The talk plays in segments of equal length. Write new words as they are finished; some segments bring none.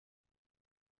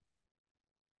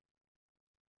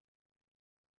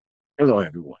Hello,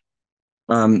 everyone.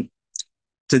 Um,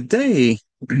 Today,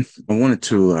 I wanted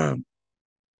to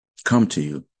come to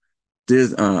you.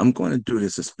 I'm going to do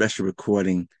this a special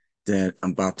recording that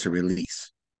I'm about to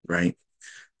release, right?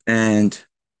 And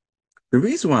the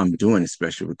reason why I'm doing a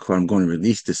special recording, I'm going to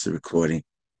release this recording,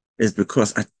 is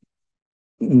because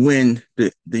when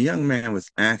the young man was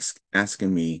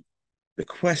asking me the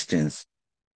questions,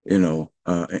 in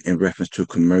reference to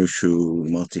commercial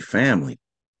multifamily,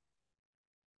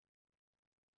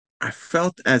 I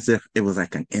felt as if it was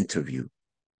like an interview.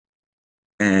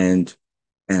 And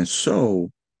and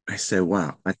so I said,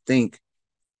 wow, I think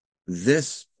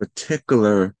this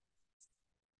particular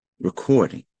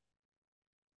recording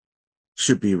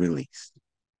should be released.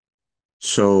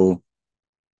 So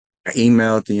I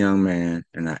emailed the young man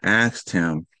and I asked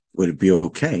him, would it be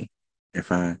okay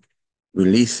if I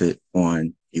release it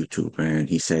on YouTube? And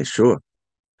he said, sure,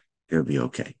 it'll be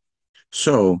okay.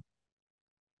 So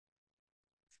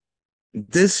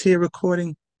this here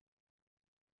recording,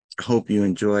 I hope you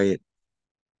enjoy it.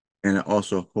 And I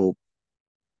also hope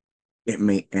it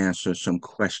may answer some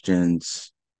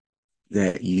questions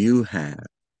that you have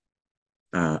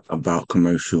about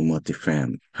commercial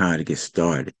multifamily, how to get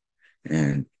started,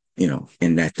 and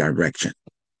in that direction.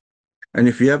 And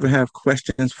if you ever have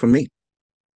questions for me,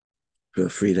 feel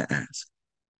free to ask.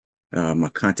 My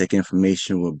contact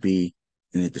information will be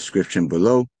in the description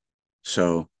below,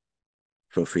 so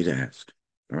feel free to ask.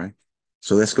 All right.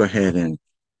 So let's go ahead and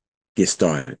get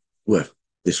started with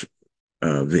this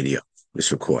video,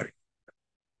 this recording.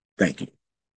 Thank you.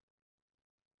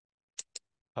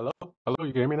 Hello? Hello,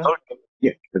 you can hear me now?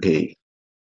 Yeah. Okay.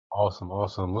 Awesome,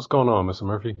 awesome. What's going on, Mr.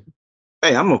 Murphy?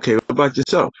 Hey, I'm okay. What about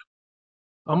yourself?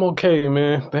 I'm okay,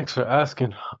 man. Thanks for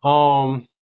asking. Um,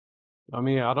 I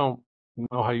don't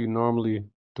know how you normally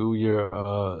do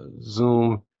your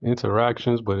Zoom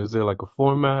interactions, but is there like a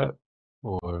format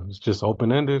or it's just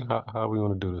open-ended? How we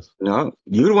want to do this? No,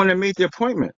 you're the one that made the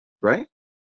appointment, right?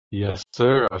 Yes,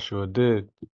 sir, I sure did.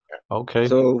 Okay.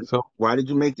 So So why did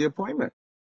you make the appointment?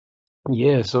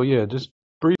 yeah, just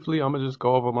briefly, I'm gonna just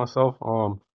go over myself.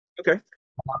 Okay.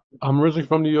 I'm originally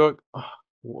from New York. I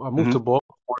moved to Mm-hmm.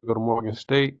 Baltimore to go to Morgan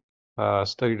State.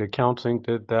 Studied accounting,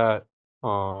 did that.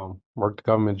 Worked a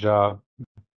government job.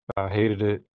 I hated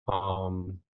it.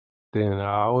 Then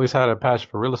I always had a passion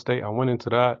for real estate. I went into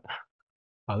that.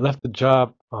 I left the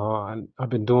job, and I've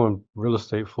been doing real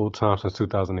estate full time since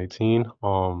 2018.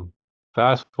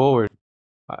 Fast forward,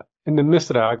 in the midst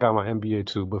of that, I got my MBA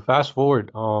too. But fast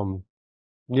forward,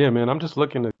 yeah, man, I'm just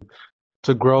looking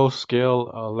to grow,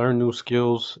 scale, learn new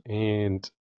skills, and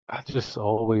I just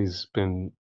always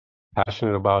been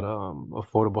passionate about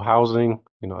affordable housing.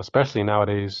 You know, especially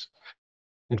nowadays,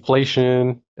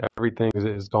 inflation, everything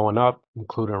is going up,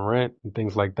 including rent and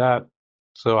things like that.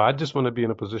 So I just want to be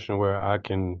in a position where I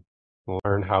can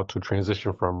learn how to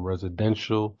transition from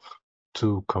residential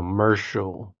to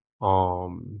commercial.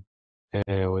 And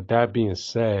with that being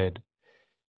said,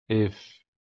 if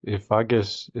if I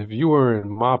guess if you were in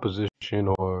my position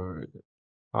or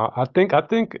I think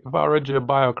if I read your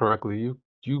bio correctly,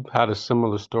 you had a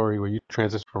similar story where you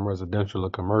transitioned from residential to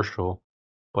commercial.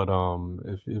 But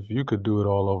if you could do it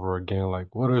all over again,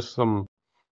 like what are some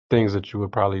things that you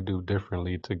would probably do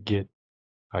differently to get,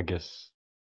 I guess,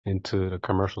 into the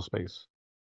commercial space?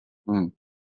 Mm.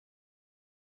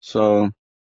 So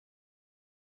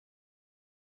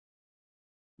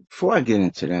before I get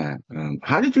into that,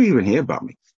 how did you even hear about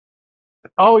me?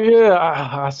 Oh yeah,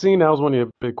 I seen that was one of your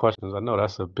big questions. I know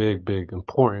that's a big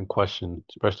important question,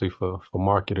 especially for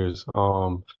marketers.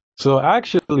 So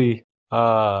actually,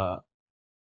 I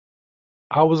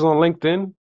was on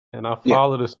LinkedIn and I Yeah.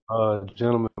 followed this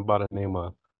gentleman by the name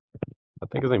of I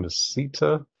think his name is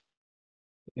Sita,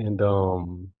 and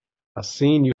I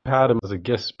seen you had him as a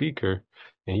guest speaker,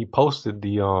 and he posted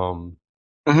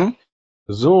Mm-hmm.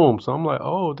 the Zoom. So I'm like,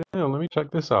 oh damn, let me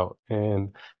check this out.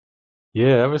 And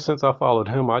yeah, ever since I followed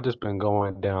him, I just been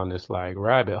going down this like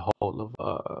rabbit hole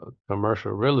of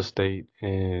commercial real estate,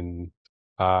 and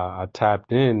I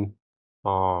tapped in,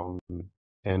 um,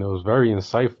 and it was very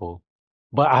insightful.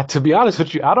 But to be honest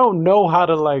with you, I don't know how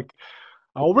to like.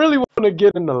 I really want to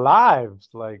get into lives,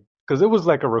 like, because it was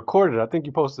like a recorded. I think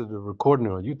you posted the recording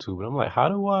on YouTube, and I'm like, how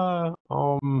do I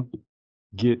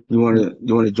get? You want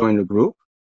to join the group?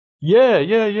 Yeah,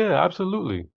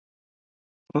 absolutely.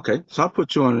 Okay. So I'll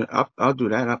put you on. I'll do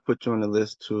that. I'll put you on the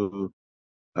list to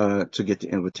get the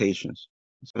invitations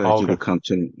so Oh, that you okay. could come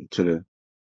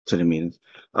to the meetings.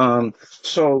 Um.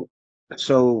 So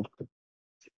so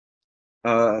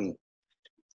um.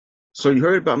 So you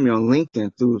heard about me on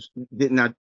LinkedIn through did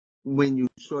not when you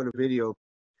saw the video.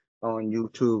 on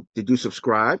YouTube. Did you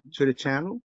subscribe to the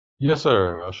channel? Yes,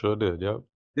 sir. I sure did. Yep.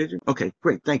 Did you? Okay,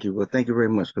 great. Thank you. Well, thank you very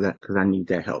much for that because I need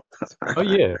that help. Oh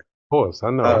yeah, of course.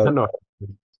 I know. I uh, know.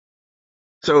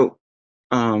 so,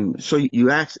 so you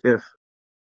asked if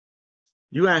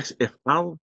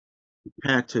I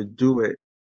had to do it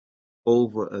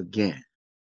over again,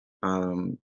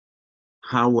 um,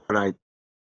 how would I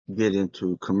get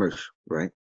into commercial,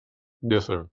 right? Yes,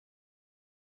 sir.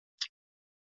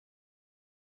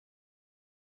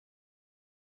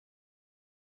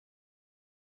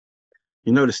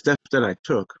 You know, the steps that I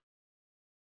took,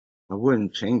 I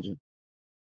wouldn't change it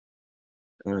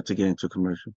to get into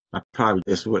commercial. I probably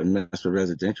just wouldn't mess with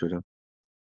residential though.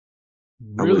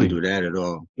 I wouldn't Really? do that at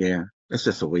all. Yeah, it's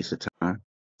just a waste of time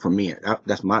for me.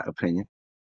 That's my opinion.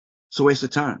 It's a waste of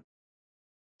time.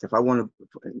 If I want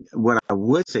to, what I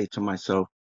would say to myself,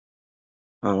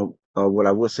 what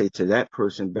I would say to that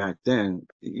person back then,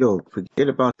 yo, forget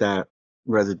about that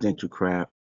residential crap.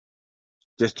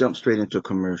 Just jump straight into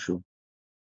commercial.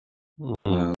 Mm,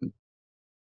 Um,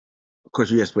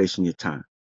 because you're just wasting your time.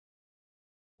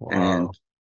 And wow.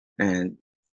 and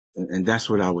and that's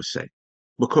what I would say.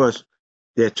 Because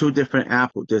they're two different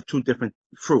apples, they're two different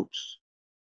fruits,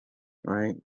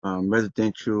 right?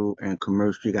 Residential and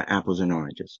commercial, you got apples and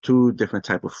oranges, two different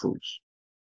type of fruits.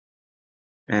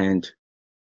 And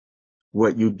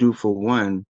what you do for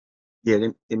one, yeah,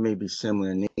 it may be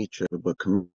similar in nature, but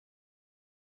commercial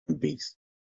beast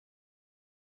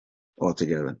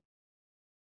altogether,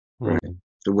 right? Mm,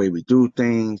 The way we do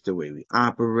things, the way we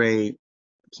operate,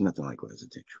 it's nothing like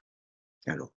residential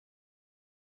at all.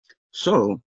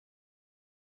 So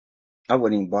I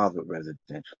wouldn't even bother with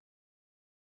residential.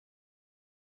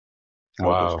 I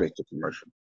would go wow. straight to commercial.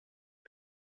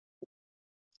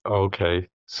 Okay.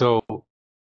 So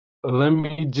let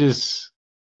me just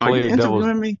Are you play devil's.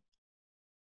 interviewing me?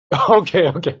 Okay,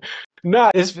 okay.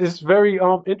 Nah, it's very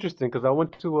interesting because I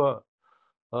went to a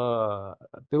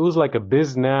it was like a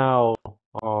Biz Now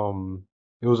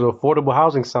it was an affordable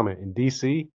housing summit in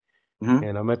DC, Mm-hmm.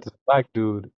 and I met this black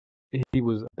dude. He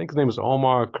was, I think his name was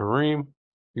Omar Kareem.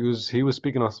 He was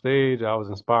speaking on stage. I was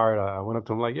inspired. I went up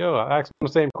to him like, yo, I asked him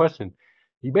the same question.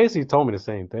 He basically told me the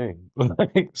same thing.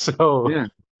 Like,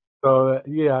 Yeah.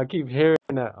 yeah, I keep hearing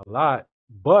that a lot.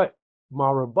 But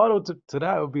my rebuttal to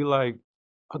that would be like,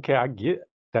 okay, I get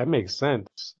that makes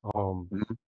sense. Mm-hmm.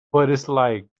 But it's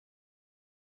like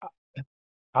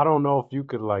I don't know if you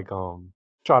could like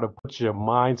try to put your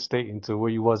mind state into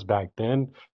where you was back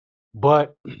then.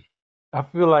 But I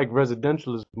feel like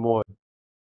residential is more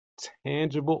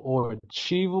tangible or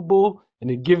achievable,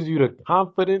 and it gives you the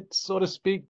confidence, so to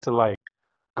speak, to like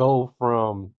go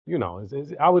from,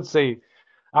 I would say,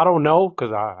 I don't know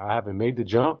because I haven't made the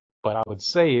jump, but I would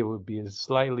say it would be a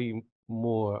slightly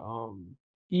more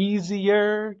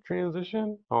easier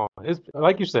transition. It's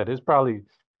like you said,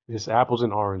 it's apples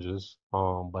and oranges.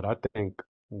 But I think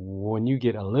when you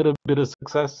get a little bit of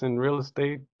success in real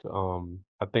estate,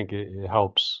 I think it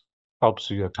helps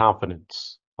your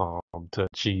confidence to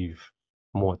achieve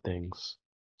more things,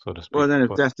 so to Well, speak. then if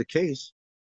But that's the case,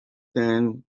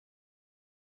 then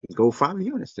go 5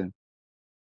 units then.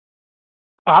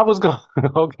 I was gonna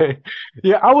okay.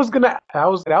 Yeah,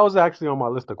 that was actually on my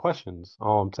list of questions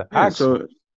to Yeah. ask you. So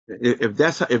if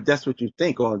that's what you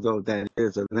think, although that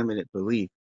is a limited belief,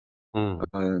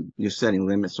 Mm, you're setting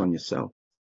limits on yourself.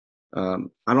 I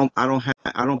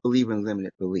don't believe in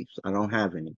limited beliefs. I don't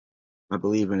have any. I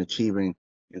believe in achieving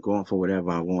and going for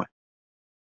whatever I want.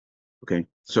 Okay.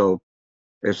 So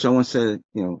if someone said,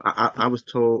 I was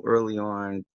told early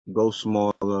on, go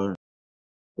smaller,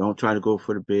 don't try to go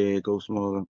for the big, go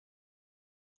smaller.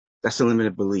 That's a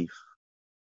limited belief.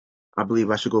 I believe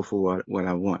I should go for what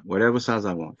I want, whatever size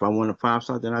I want. If I want a 5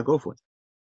 star, then I go for it.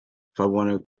 If I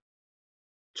want a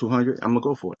 200, I'm gonna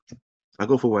go for it. I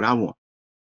go for what I want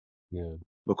yeah.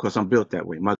 because I'm built that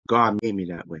way. My God made me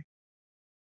that way.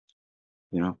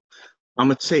 You know, I'm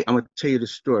gonna tell you the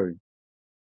story.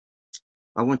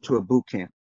 I went to a boot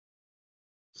camp.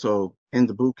 So in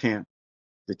the boot camp,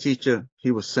 the teacher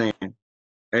he was saying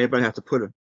everybody have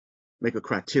to make a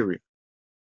criteria.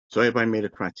 So everybody made a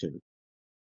criteria.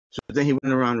 So then he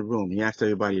went around the room. He asked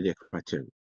everybody their criteria.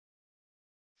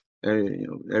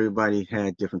 Everybody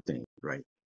had different things, right?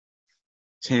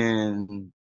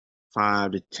 10,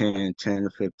 5 to 10, 10 to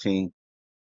 15.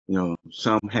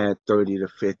 Some had 30 to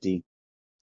 50.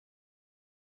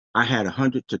 I had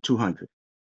 100 to 200.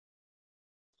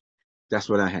 That's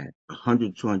what I had.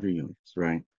 100 to 200 units,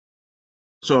 right?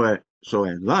 So at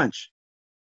lunch,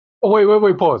 Oh,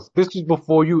 wait, pause. This is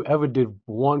before you ever did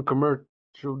one commercial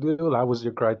deal. That was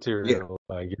your yeah, criteria.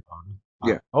 Like,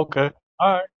 yeah, okay.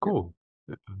 All right, yeah. cool.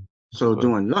 So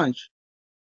during lunch,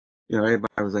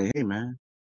 everybody was like, "Hey, man,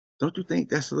 don't you think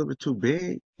that's a little bit too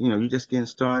big? You just getting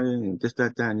started and this,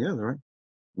 that, and the other, right?"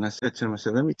 And I said to him, I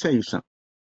said, "Let me tell you something.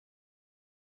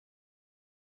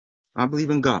 I believe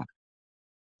in God,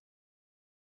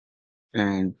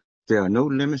 and there are no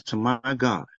limits to my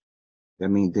God. That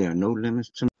means there are no limits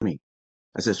to me."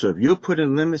 I said, "So if you're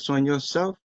putting limits on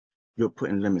yourself, you're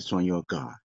putting limits on your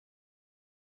God."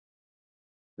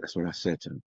 That's what I said to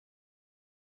him.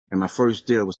 And my first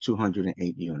deal was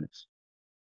 208 units.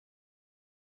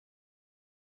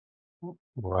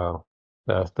 Wow.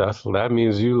 That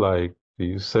means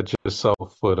you set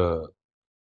yourself for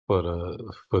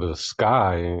the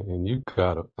sky and you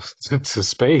got to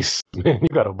space, man. You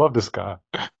got above the sky.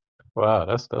 Wow,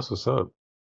 that's what's up.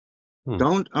 Hmm.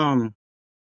 Don't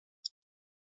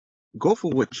go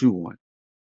for what you want.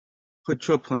 Put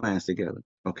your plans together.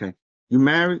 Okay. You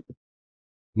married?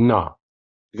 Nah.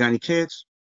 You got any kids?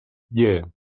 Yeah.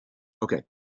 Okay.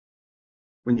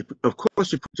 Of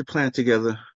course, you put your plan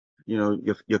together. Your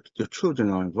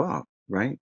children are involved,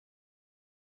 right?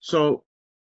 So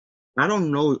I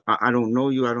don't know. I don't know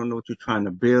you. I don't know what you're trying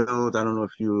to build. I don't know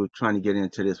if you're trying to get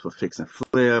into this for fix and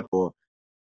flip or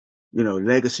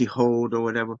legacy hold or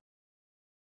whatever.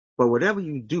 But whatever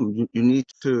you do, you need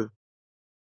to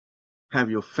have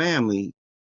your family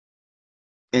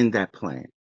in that plan,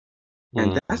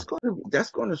 and Mm,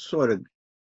 that's going to sort of,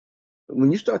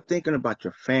 when you start thinking about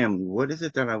your family, what is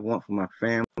it that I want for my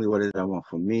family? What is it I want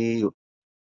for me?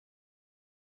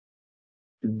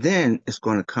 Then it's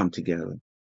going to come together.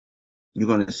 You're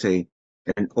going to say,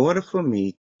 in order for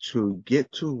me to get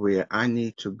to where I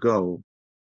need to go,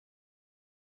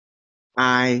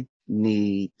 I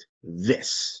need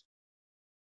this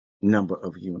number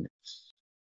of units.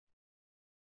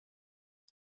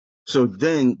 So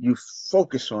then you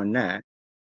focus on that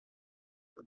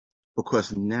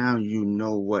because now you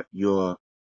know what your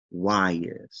why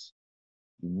is.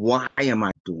 Why am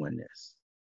I doing this?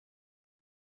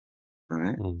 All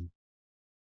right. mm.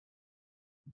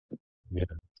 Yeah.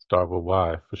 Start with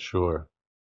why for sure.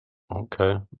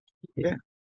 Okay. Yeah.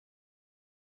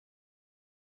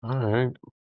 All right.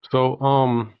 So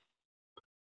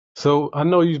so I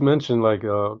know you mentioned like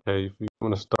okay, if you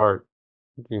want to start,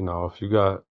 if you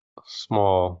got a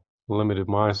small limited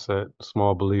mindset,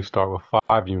 small belief, start with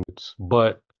 5 units.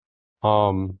 But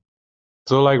um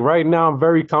so like right now I'm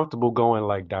very comfortable going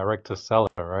like direct to seller,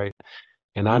 right?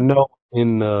 And I Mhm. know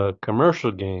in the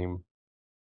commercial game,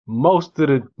 most of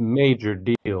the major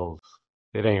deals,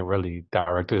 it ain't really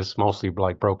direct. It's mostly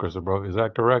like brokers or brokers. Is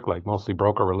that correct? Like mostly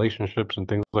broker relationships and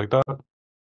things like that?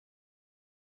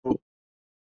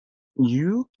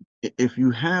 You, if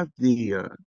you have the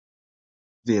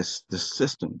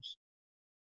systems,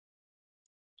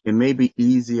 it may be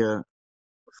easier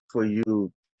for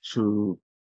you to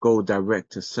go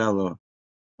direct to seller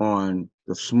on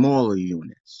the smaller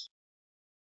units.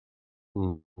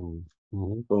 Mm-hmm.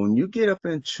 Mm-hmm. But when you get up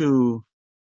into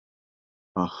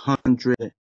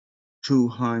 100,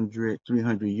 200,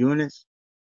 300 units,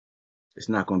 it's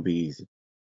not going to be easy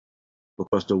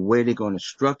because the way they're going to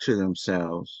structure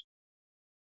themselves,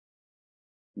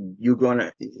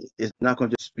 it's not going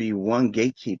to just be one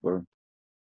gatekeeper.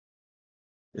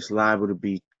 It's liable to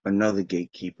be another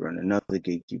gatekeeper and another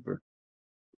gatekeeper.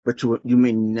 But you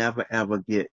may never ever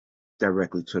get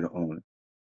directly to the owner.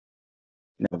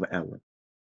 Never ever.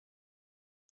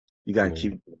 You got to Yeah.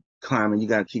 keep climbing. You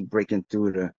got to keep breaking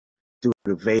through the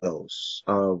veils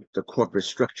of the corporate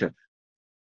structure.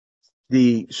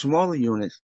 The smaller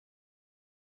units,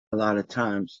 a lot of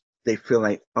times, they feel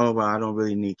like, oh, well, I don't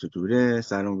really need to do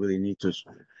this. I don't really need to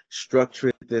structure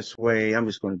it this way. I'm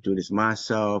just going to do this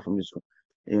myself. And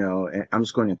I'm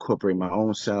just going to incorporate my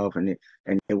own self. And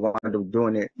they wind up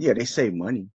doing it. Yeah, they save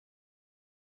money.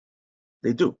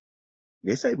 They do.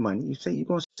 They save money. You say you're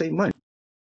going to save money,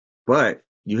 but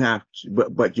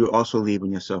but you're also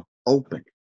leaving yourself open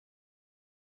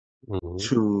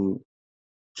Mm-hmm.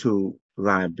 to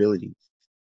liability.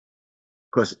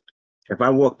 Because if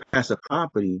I walk past a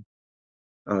property,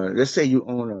 let's say you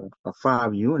own a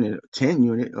 5 unit, 10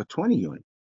 unit, or 20 unit,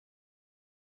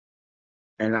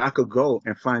 and I could go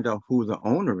and find out who the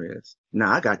owner is.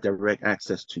 Now I got direct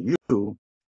access to you,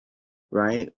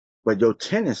 right? But your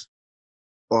tenants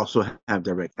also have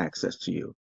direct access to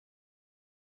you.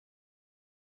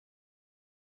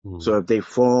 So if they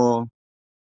fall,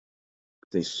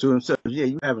 they sue themselves. Yeah,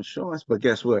 you have insurance, but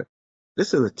guess what? This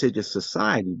is a litigious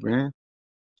society, man.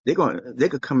 They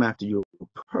could come after your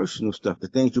personal stuff, the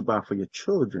things you buy for your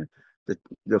children,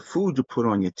 the food you put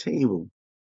on your table.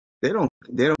 They don't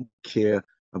care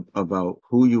about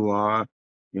who you are,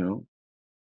 you know.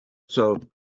 So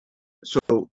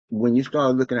So when you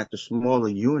start looking at the smaller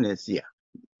units, yeah,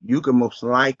 you could most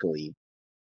likely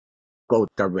go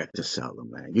direct to seller,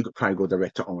 man. You could probably go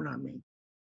direct to owner, I mean,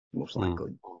 most Mm.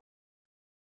 likely.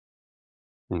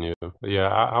 Yeah, yeah.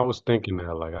 I was thinking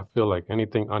that, like, I feel like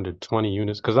anything under 20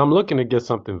 units, because I'm looking to get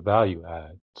something value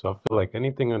add. So I feel like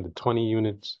anything under 20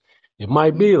 units, it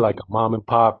might be Mhm. like a mom and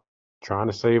pop trying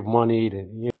to save money. They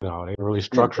didn't really Yeah,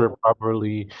 structure it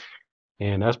properly,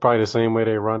 and that's probably the same way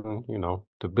they run,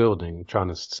 the building, trying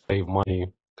to save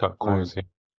money, cut right. corners here.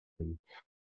 And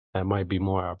that might be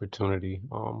more opportunity,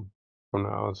 from the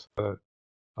outset.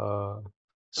 Uh,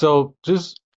 so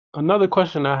just another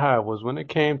question I had was when it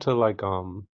came to like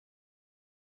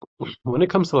when it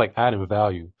comes to like adding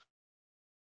value,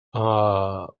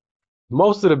 uh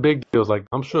most of the big deals, like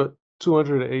I'm sure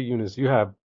 208 units, you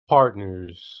have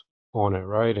partners on it,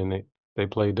 right? And they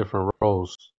play different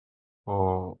roles.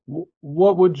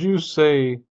 What would you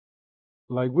say,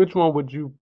 like which one would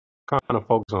you kind of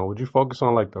focus on? Would you focus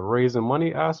on like the raising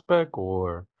money aspect,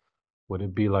 or would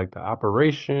it be like the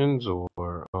operations, or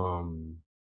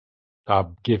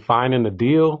get finding the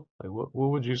deal? Like what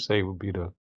would you say would be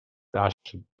the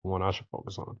one I should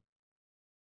focus on?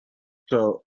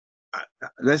 So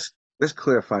let's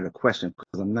clarify the question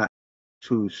because I'm not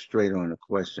too straight on the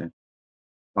question.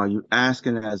 Are you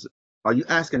asking as are you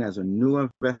asking as a new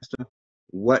investor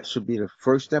what should be the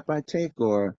first step I take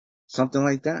or something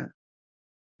like that?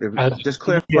 As, Just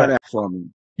clarify yeah, that for me.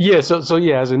 yeah. So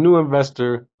yeah, as a new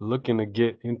investor looking to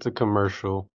get into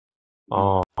commercial,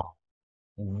 Mhm. um,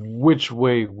 which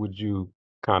way would you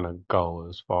kind of go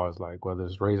as far as like whether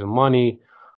it's raising money,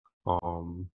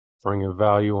 um, bringing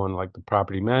value on like the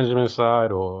property management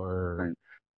side, or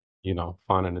Right.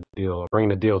 finding a deal or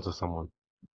bringing a deal to someone?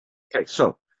 Okay,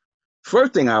 so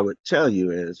first thing I would tell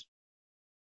you is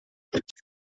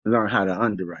learn how to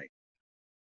underwrite.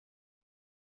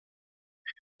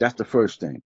 That's the first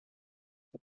thing.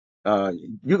 Uh,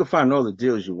 you can find all the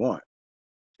deals you want.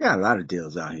 Yeah, a lot of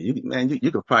deals out here.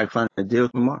 You could probably find a deal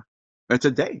tomorrow or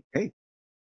today. Hey,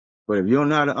 but if you don't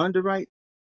know how to underwrite,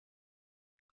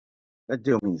 that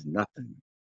deal means nothing.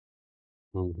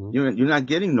 Hmm. You're not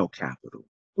getting no capital.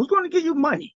 Who's going to give you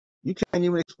money? You can't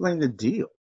even explain the deal,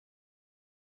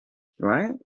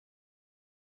 right?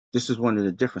 This is one of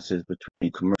the differences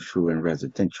between commercial and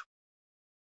residential.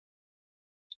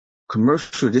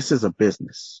 Commercial, this is a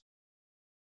business.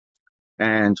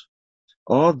 And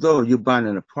although you're buying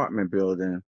an apartment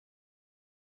building,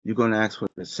 you're going to ask for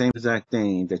the same exact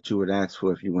thing that you would ask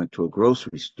for if you went to a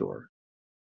grocery store.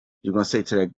 You're going to say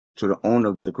to the owner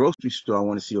of the grocery store, I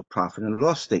want to see a profit and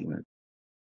loss statement.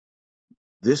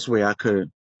 This way I could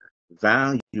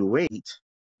evaluate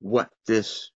what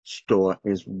this store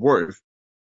is worth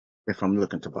if I'm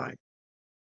looking to buy it.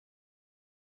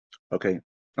 Okay.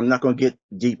 I'm not going to get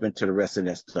deep into the rest of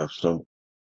that stuff. So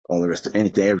all the rest of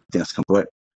anything, everything's complete.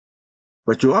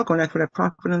 But you are going to ask for that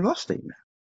profit and loss statement.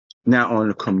 Now on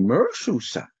the commercial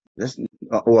side, that's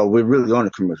well, we're really on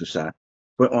the commercial side,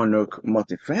 but on the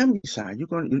multifamily side, you're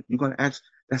going to ask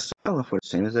that seller for the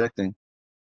same exact thing.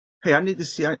 Hey, I need to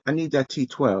see, I need that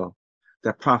T12,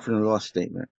 that profit and loss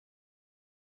statement,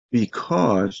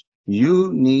 because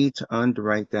you need to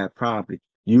underwrite that property.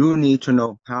 You need to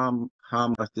know how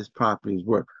much this property is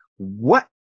worth. What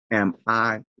am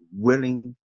I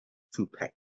willing to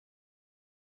pay?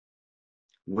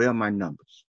 Where are my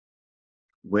numbers?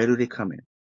 Where do they come in?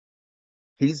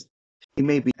 He's he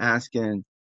may be asking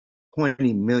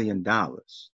 $20 million.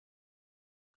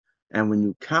 And when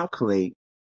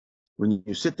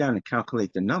you sit down and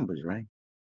calculate the numbers, right?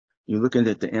 You're looking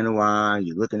at the NOI,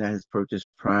 you're looking at his purchase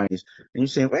price, and you're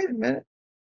saying, wait a minute,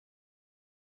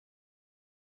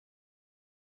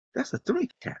 that's a three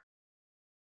cap.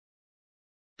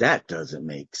 That doesn't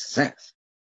make sense,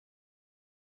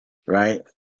 right?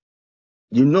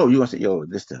 You're gonna say, yo,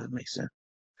 this doesn't make sense,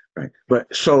 right?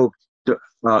 But so the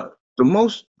uh, the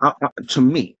most to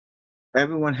me,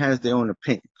 everyone has their own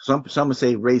opinion. Some would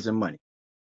say raising money.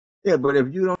 Yeah, but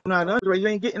if you don't know how to underwrite, you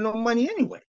ain't getting no money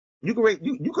anyway. You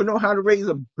can know how to raise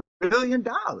 $1 billion.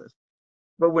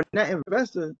 But when that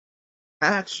investor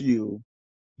asks you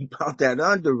about that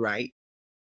underwrite,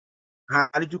 how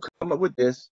did you come up with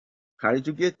this? How did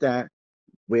you get that?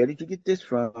 Where did you get this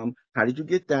from? How did you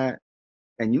get that?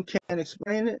 And you can't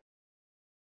explain it,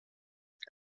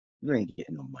 you ain't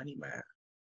getting no money, man.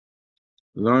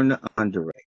 Learn to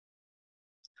underwrite.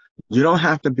 You don't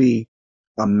have to be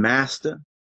a master,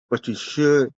 but you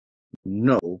should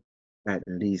know at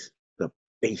least the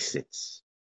basics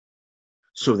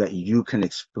so that you can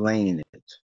explain it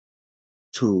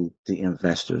to the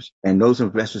investors. And those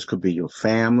investors could be your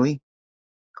family,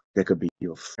 they could be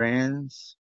your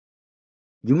friends,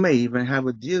 You may even have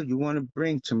a deal you want to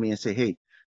bring to me and say, hey,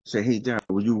 Darryl,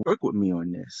 will you work with me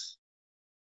on this?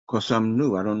 Because I'm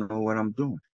new. I don't know what I'm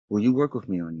doing. Will you work with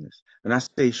me on this? And I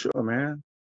say, sure, man.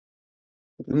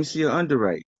 Let me see your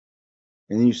underwrite.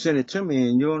 And then you send it to me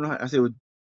and you don't know how. I say, well,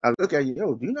 I look at you,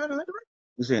 yo, do you know how to underwrite?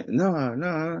 You say, no,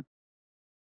 no.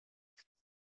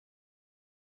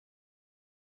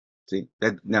 See,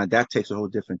 that now that takes a whole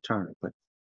different turn. But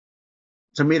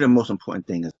to me, the most important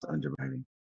thing is the underwriting.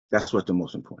 That's what the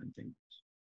most important thing is.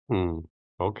 Hmm.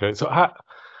 Okay. So how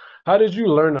did you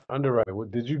learn to underwrite?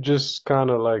 What did you just kind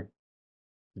of like?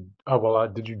 Oh well,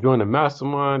 did you join a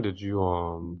mastermind? Did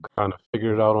you kind of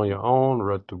figure it out on your own?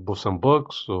 Read through some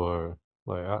books or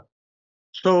like?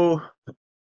 So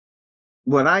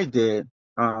what I did,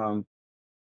 um,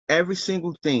 every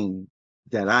single thing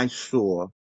that I saw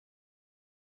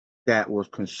that was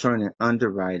concerning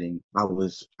underwriting, I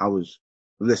was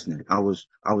listening. I was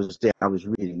there. I was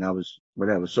reading. I was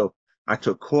whatever. So I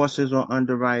took courses on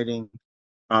underwriting.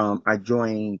 I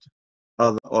joined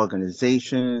other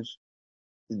organizations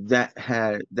that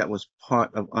was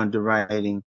part of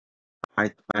underwriting.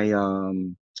 I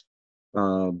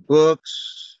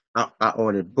books. I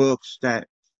ordered books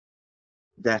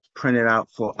that's printed out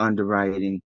for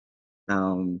underwriting.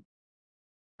 Um,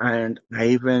 and I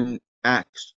even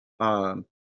asked an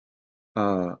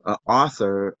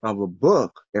author of a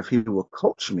book if he would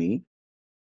coach me,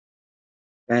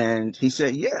 and he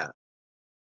said, yeah.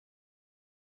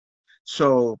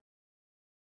 So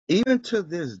even to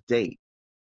this date,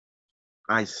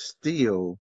 I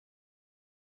still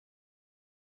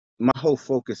my whole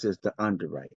focus is the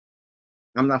underwrite.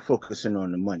 I'm not focusing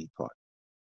on the money part.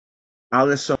 I'll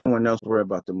let someone else worry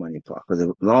about the money part because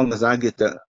as long as I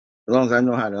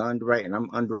know how to underwrite and I'm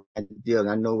underwriting the deal, and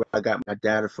I know where I got my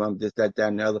data from, this, that,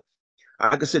 and the other.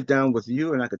 I could sit down with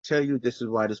you and I could tell you this is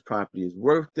why this property is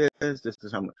worth this. This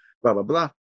is how much, blah, blah, blah.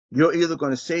 You're either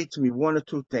going to say to me one or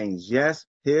two things. Yes,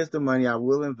 here's the money I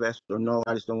will invest, or no,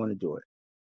 I just don't want to do it.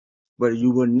 But you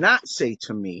will not say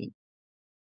to me,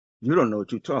 you don't know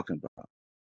what you're talking about.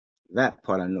 That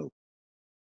part I know.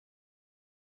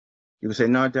 You can say,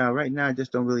 no, Darryl, right now I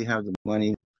just don't really have the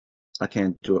money. I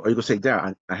can't do it. Or you can say,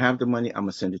 Darryl, I have the money. I'm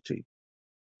going to send it to you.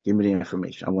 Give me the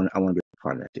information. I want to be a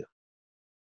part of that deal.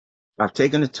 I've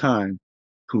taken the time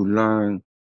to learn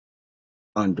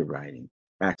underwriting,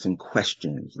 asking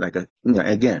questions,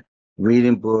 again,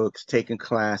 reading books, taking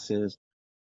classes,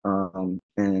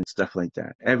 and stuff like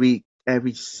that. Every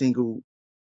single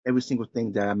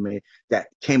thing that I made that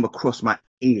came across my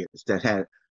ears that had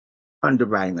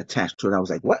underwriting attached to it, I was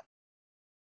like, what?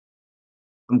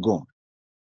 I'm going.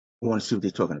 I want to see what they're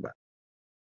talking about.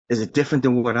 Is it different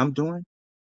than what I'm doing?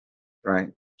 Right.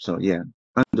 So yeah,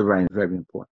 underwriting is very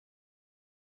important.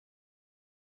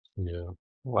 Yeah.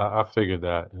 Well, I figured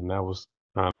that, and that was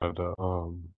kind of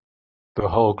the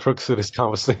whole crux of this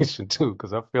conversation too,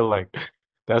 because I feel like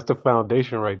that's the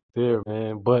foundation right there,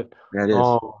 man. But That is.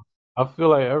 um, I feel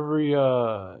like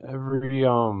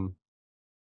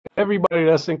everybody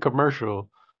that's in commercial,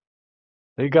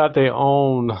 they got their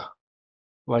own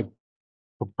like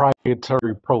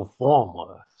proprietary pro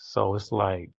forma. So it's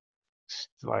like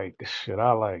should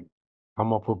I like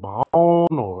come up with my own,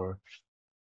 or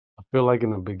I feel like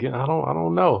in the beginning I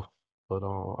don't know, but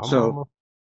I'm So a,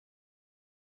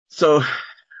 so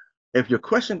if your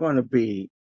question going to be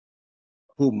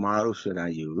who model should I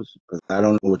use? Because I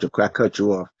don't know what your I cut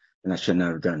you off, and I should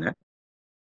not have done that.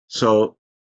 So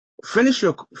finish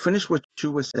what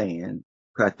you were saying,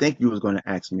 because I think you was going to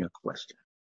ask me a question.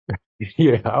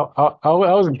 yeah, I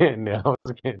was getting there. I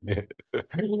was getting there.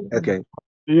 Okay.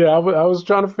 Yeah, I was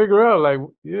trying to figure out like,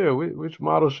 yeah, which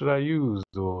model should I use,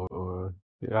 or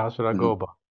yeah, how should I go Mhm.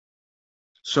 about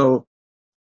So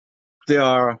there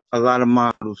are a lot of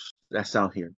models that's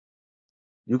out here.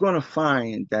 You're going to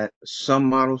find that some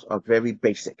models are very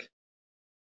basic.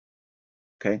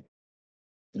 Okay.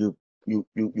 You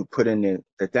put in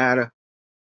the data,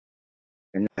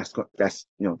 and that's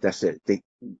it.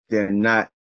 They're not.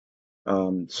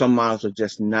 Some models are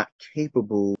just not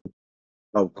capable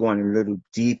of going a little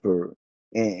deeper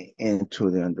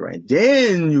into the underwriting.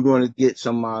 Then you're going to get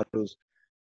some models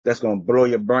that's going to blow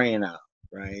your brain out,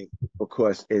 right?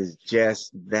 Because it's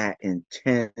just that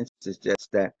intense. It's just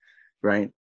that, right?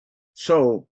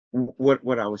 So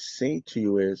what I would say to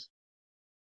you is,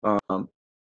 um,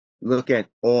 look at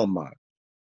all models.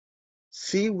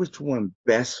 See which one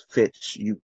best fits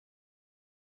you, it?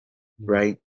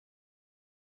 right?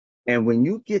 And when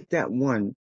you get that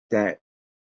one that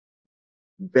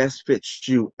best fits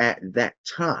you at that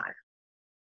time,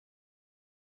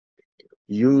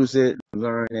 use it,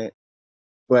 learn it,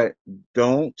 but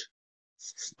don't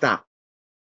stop.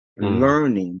 Mm.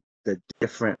 learning the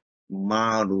different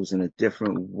models and the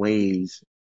different ways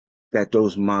that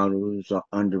those models are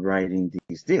underwriting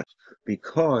these deals,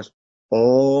 because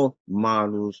all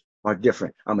models are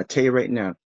different. I'm gonna tell you right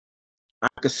now, I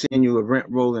could send you a rent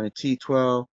roll in a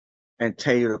T12 and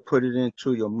tell you to put it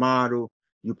into your model.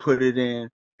 You put it in,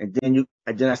 and then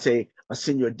I say, I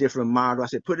send you a different model. I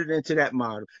say, put it into that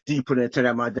model. Then you put it into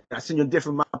that model. Then I send you a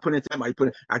different model, put it into that model. You put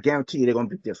it, I guarantee you they're gonna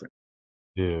be different.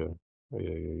 Yeah. Yeah.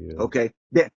 Yeah. Yeah. Okay.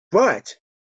 But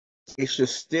it should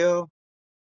still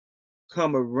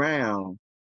come around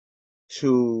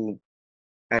to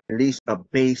at least a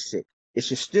basic. It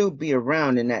should still be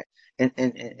around in that and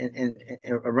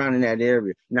around in that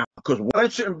area. Now, because one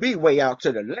shouldn't be way out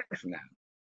to the left now,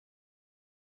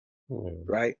 Yeah.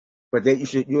 right? But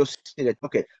you'll see that,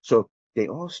 okay, so they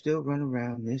all still run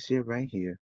around this here right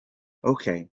here.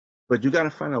 Okay. But you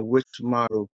gotta find out which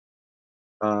model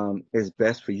is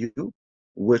best for you,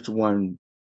 which one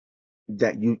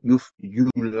that you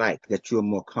like, that you're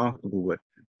more comfortable with.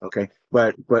 Okay.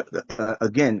 But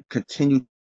again, continue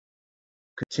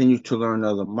to learn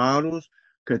other models.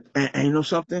 And you know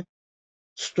something?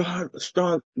 Start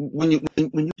when you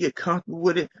get comfortable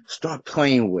with it, start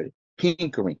playing with it,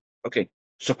 tinkering. Okay,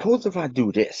 suppose if I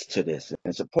do this to this,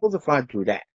 and suppose if I do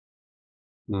that,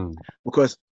 Mm.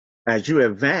 because as you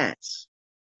advance,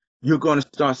 you're going to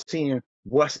start seeing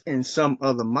what's in some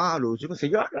other models. You're going to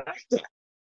say, "Yo, I like that,"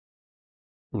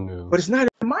 Yeah. but it's not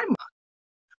in my model.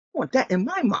 I want that in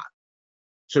my model.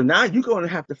 So now you're going to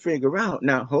have to figure out.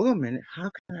 Now, hold on a minute. How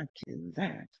can I get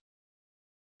that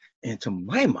into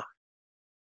my model?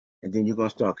 And then you're going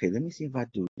to start, okay, let me see if I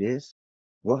do this,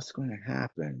 what's going to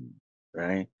happen,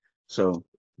 right? So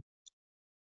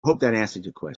hope that answered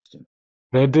your question.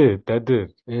 That did. That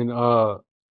did. And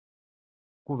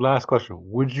last question.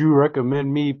 Would you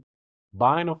recommend me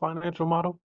buying a financial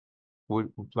model?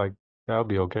 Would like that would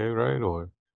be okay, right? Or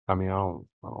I mean, I don't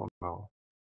know.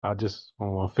 I just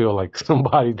don't want to feel like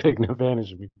somebody taking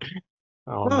advantage of me.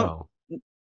 I don't Well, know.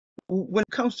 when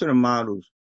it comes to the models,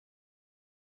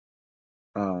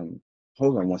 um,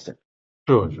 hold on one second.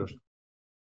 Sure, sure.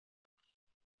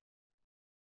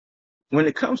 When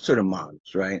it comes to the models,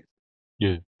 right?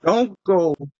 Yeah. Don't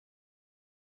go,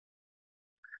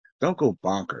 don't go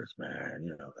bonkers, man.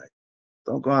 You know, like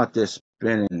don't go out there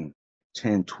spending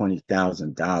 10,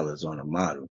 $20,000 on a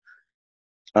model.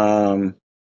 Um,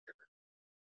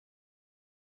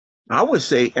 I would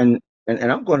say, and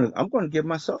I'm gonna give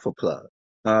myself a plug.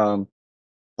 Um,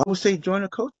 I would say join a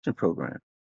coaching program.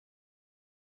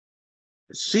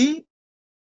 See,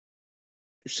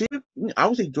 see, I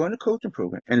would say join a coaching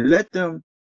program and let them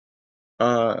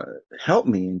uh help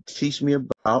me and teach me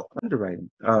about underwriting.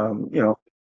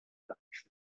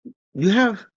 You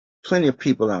have plenty of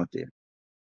people out there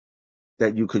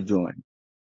that you could join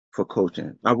for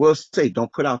coaching. I will say,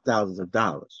 don't put out thousands of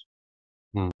dollars.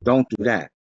 Mm. Don't do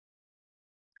that.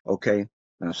 Okay.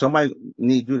 Now, if somebody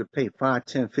needs you to pay 5,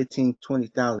 10, 15,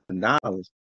 $20,000.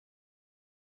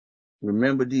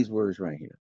 Remember these words right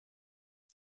here.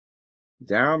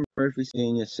 Darryl Murphy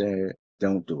Sr. said,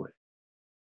 don't do it.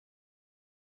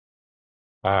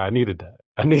 I needed that.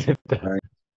 I needed that. Right?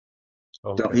 He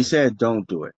Okay. said, don't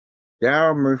do it.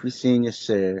 Darryl Murphy Sr.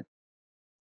 said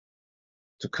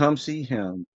to come see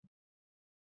him.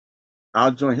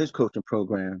 I'll join his coaching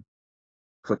program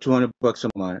for $200 a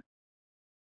month,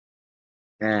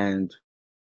 and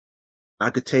I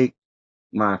could take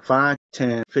my 5,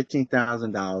 10,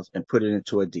 $15,000 and put it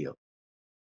into a deal.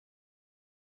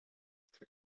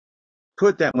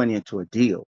 Put that money into a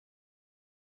deal.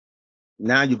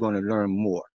 Now you're going to learn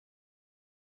more.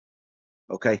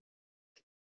 Okay.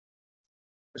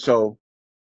 So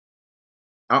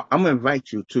I'm going to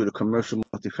invite you to the Commercial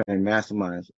Multifamily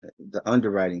Masterminds, the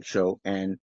underwriting show,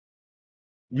 and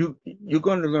you're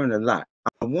going to learn a lot.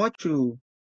 I want you,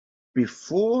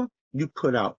 before you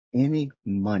put out any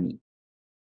money,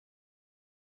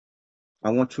 I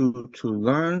want you to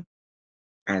learn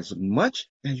as much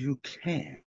as you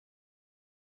can.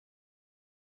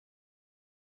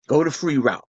 Go the free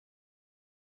route.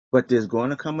 But there's going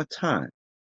to come a time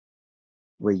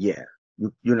where, yeah,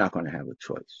 you're not going to have a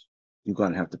choice. You're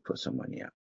going to have to put some money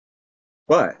out.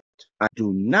 But I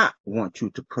do not want you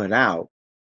to put out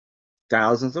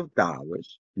thousands of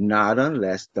dollars, not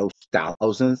unless those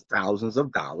thousands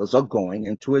of dollars are going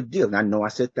into a deal. And I know I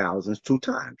said thousands 2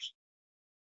 times.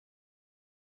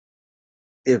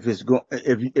 If it's going,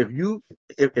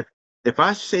 if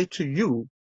I say to you,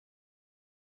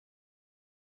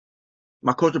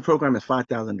 my coaching program is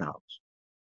 $5,000,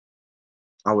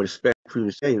 I would expect for you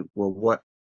to say, well, what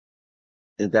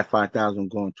is that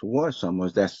 5,000 going towards? Some, or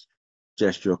is that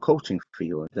just your coaching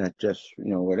fee, or that just,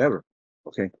 whatever.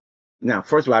 Okay. Now,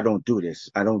 first of all, I don't do this.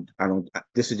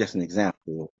 This is just an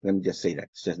example. Let me just say that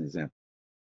it's just an example.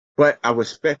 But I would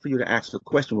expect for you to ask the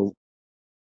question, well,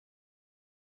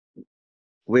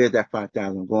 where's that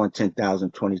 5,000 going,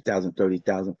 10,000, 20,000,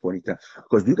 30,000, 40,000?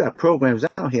 Because you got programs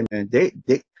out here, man.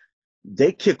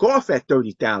 They kick off at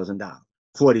 $30,000,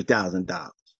 $40,000.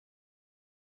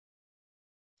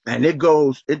 And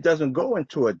it doesn't go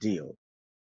into a deal.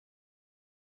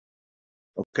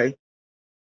 Okay.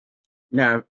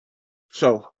 Now,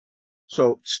 so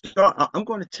I'm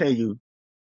going to tell you,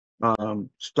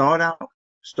 start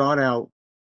out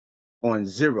on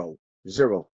zero,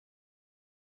 zero.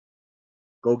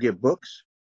 Go get books,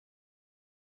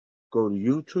 go to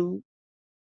YouTube.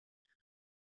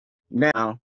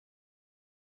 Now,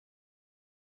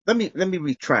 let me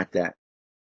retract that.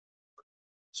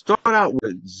 Start out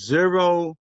with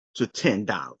 $0 to $10.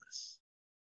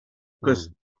 Because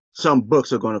Mm. some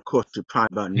books are going to cost you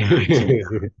probably about $9,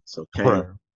 $10. Okay. Right.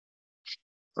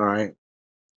 All right.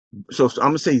 So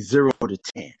I'm gonna say 0 to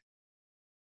 10.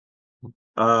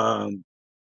 Um,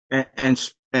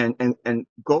 and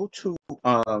go to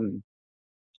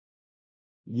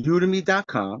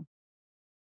udemy.com,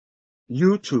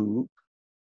 YouTube,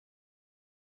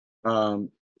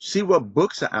 see what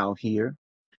books are out here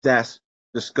that's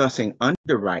discussing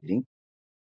underwriting,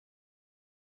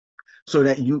 so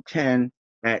that you can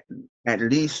at at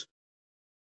least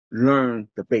learn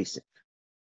the basic.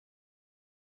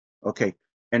 Okay.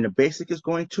 And the basic is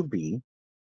going to be,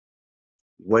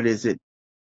 what is it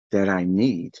that I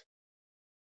need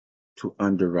to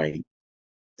underwrite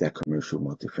that commercial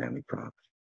multifamily property?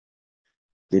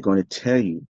 They're going to tell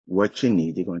you what you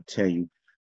need. They're going to tell you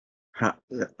how.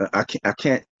 I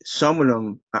can't. Some of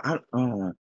them. I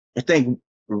think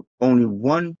only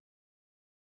one.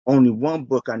 Only one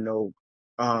book I know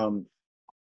um,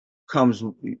 comes.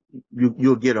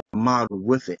 You'll get a model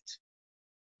with it.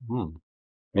 Mm.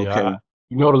 Yeah. Okay.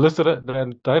 You know the list of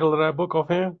that title of that book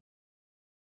offhand?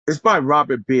 It's by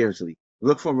Robert Beardsley.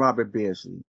 Look for Robert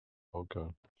Beardsley. Okay.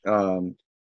 Um,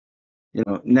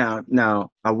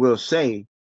 now I will say,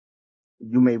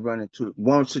 you may run into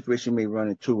one situation. You may run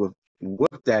into with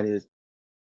what that is.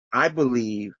 I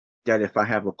believe that if I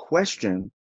have a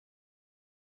question,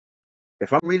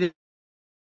 if I'm reading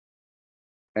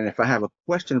and if I have a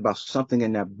question about something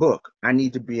in that book, I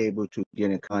need to be able to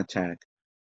get in contact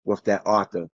with that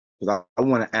author, because I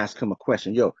want to ask him a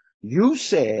question. Yo, you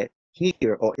said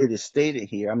here, or it is stated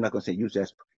here. I'm not going to say use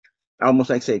that. I almost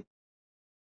like say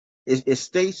it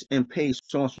states in page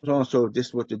so and so. This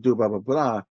is what to do. Blah blah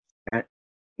blah. And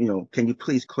can you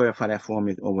please clarify that for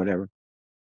me, or whatever?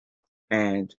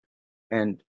 And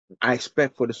and I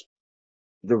expect for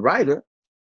the writer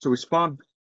to respond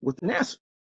with an answer.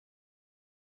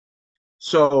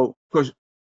 So,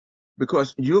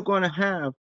 because you're going to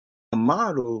have a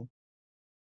model,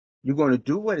 you're going to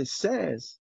do what it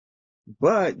says,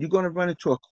 but you're going to run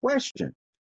into a question,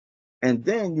 and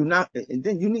then you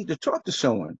need to talk to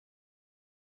someone.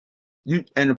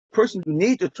 And the person you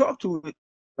need to talk to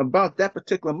about that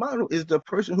particular model is the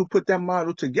person who put that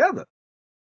model together.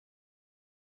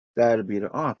 That'll be the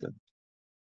author.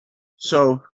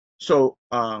 So so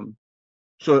um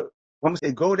so I'm gonna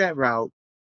say, go that route.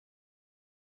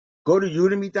 Go to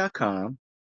udemy.com,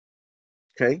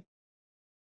 okay,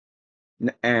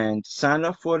 and sign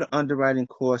up for the underwriting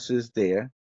courses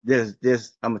there. There's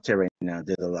I'm gonna tell you right now,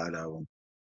 there's a lot of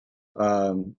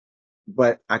them.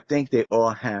 But I think they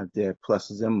all have their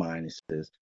pluses and minuses.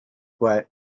 But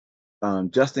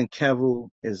Justin Kevel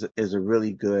is a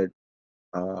really good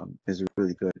uh,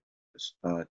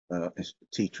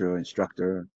 teacher,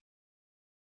 instructor,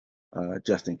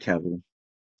 Justin Kevel.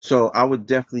 So I would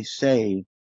definitely say,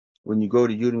 when you go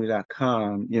to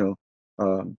udemy.com, you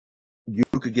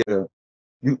could get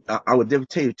I would definitely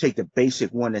tell you to take the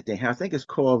basic one that they have. I think it's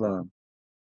called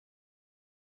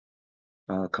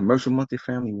Commercial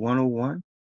Multifamily 101.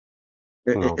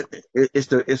 No.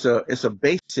 It's a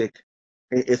basic.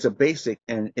 It's a basic,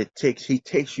 and he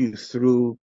takes you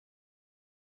through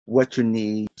what you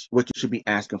need, what you should be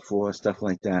asking for, stuff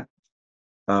like that.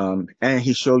 And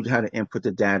he showed you how to input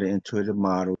the data into the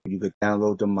model. You could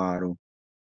download the model.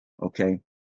 Okay.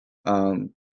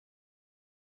 Um,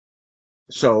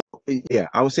 so yeah,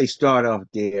 I would say start off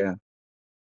there,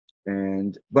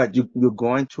 but you're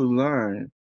going to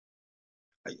learn.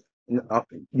 uh,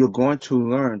 You're going to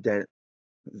learn that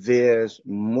there's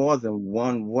more than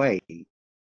one way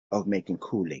of making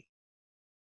Kool-Aid.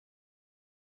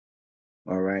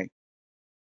 All right.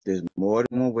 There's more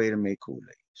than one way to make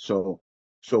Kool-Aid. So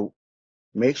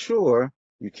make sure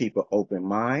you keep an open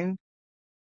mind,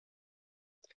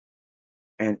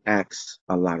 and ask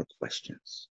a lot of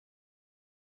questions.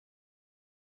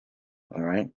 All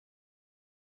right.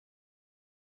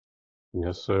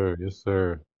 Yes, sir. Yes,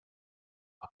 sir.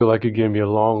 I feel like you gave me a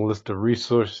long list of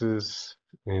resources,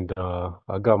 and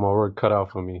I got my work cut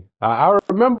out for me. I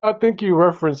remember. I think you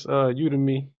referenced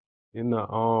Udemy in the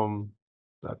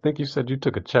I think you said you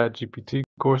took a Chat GPT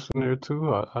course in there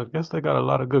too. I guess they got a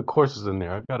lot of good courses in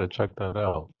there. I gotta check that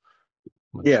out.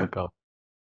 I'm gonna Yeah. check out.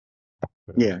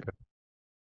 Yeah. Okay.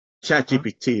 Chat Huh?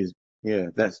 GPT is, yeah,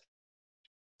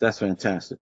 that's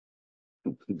fantastic.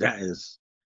 That is,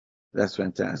 that's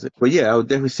fantastic. But yeah, I would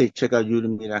definitely say check out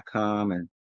udemy.com and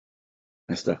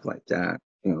stuff like that,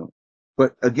 you know.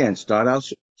 But again, start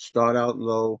out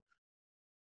low,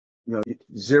 you know,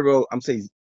 zero, I'm saying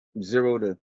 $0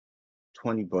 to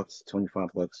 $20,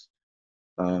 $25.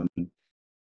 Um,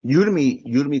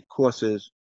 Udemy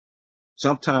courses,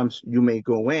 sometimes you may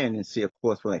go in and see a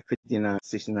course for like $59,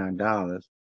 $69.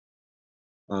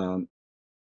 Um,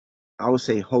 I would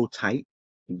say hold tight.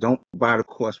 Don't buy the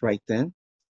course right then.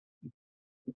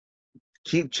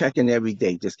 Keep checking every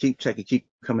day. Just keep checking, keep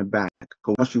coming back.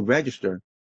 Because once you register,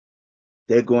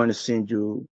 they're going to send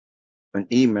you an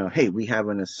email. Hey, we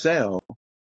having a sale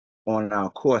on our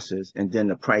courses, and then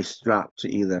the price dropped to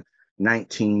either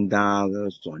 $19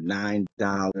 or $9.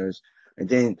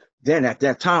 And then at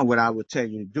that time, what I would tell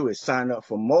you to do is sign up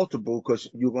for multiple because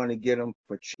you're going to get them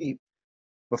for cheap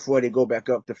before they go back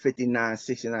up to 59,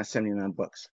 69, $79.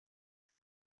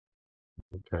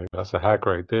 Okay, that's a hack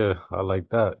right there. I like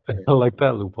that. I like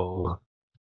that loophole.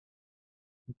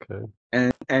 Okay,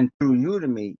 And through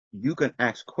Udemy, you can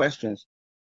ask questions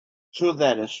to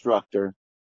that instructor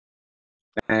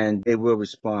and they will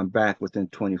respond back within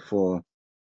 24,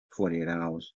 48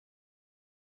 hours.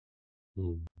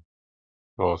 Hmm.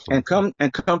 Awesome.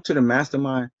 And come to the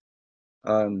mastermind.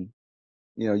 Um,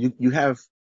 you know, you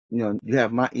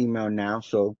have my email now,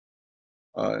 so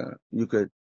you could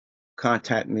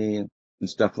contact me and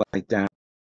stuff like that,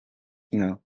 you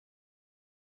know,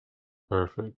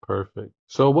 Perfect, perfect.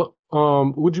 So what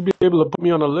would you be able to put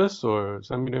me on a list or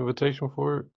send me the invitation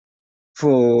for it?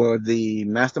 for the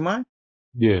mastermind.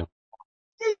 Yeah.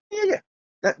 Yeah, yeah,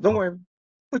 yeah. Don't Oh, worry.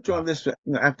 Put you all on this, you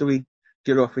know, after we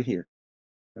get off of here.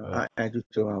 right. I add you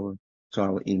to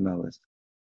our email list.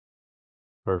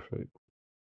 Perfect.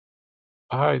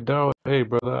 All right, Darryl. Hey,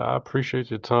 brother, I appreciate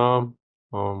your time.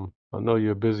 I know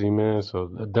you're a busy man, so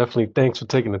definitely thanks for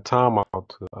taking the time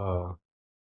out to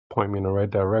point me in the right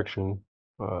direction.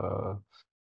 Uh,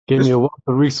 Give me Just a wealth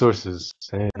of resources,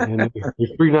 and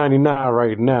it's free 99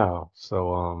 right now.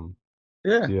 So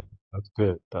yeah. yeah, that's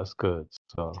good. That's good.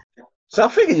 So So I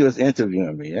figured you was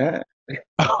interviewing me, yeah.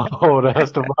 oh,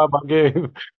 that's the vibe I gave.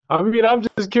 I mean, I'm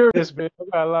just curious, man. I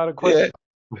got a lot of Yeah, questions.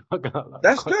 I got a lot of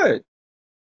that's questions. good.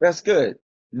 That's good.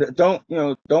 Don't, you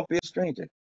know, don't be a stranger.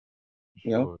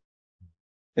 You know, Sure.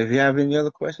 if you have any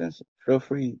other questions, feel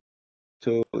free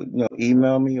to, you know,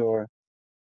 email me or,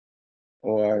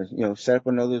 you know, set up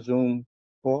another Zoom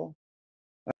call.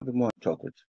 I'll be more than talk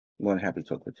with you. More than happy to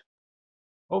talk with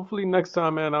Hopefully next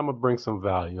time, man, I'm gonna bring some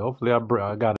value. Hopefully I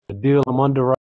got a deal I'm underwriting.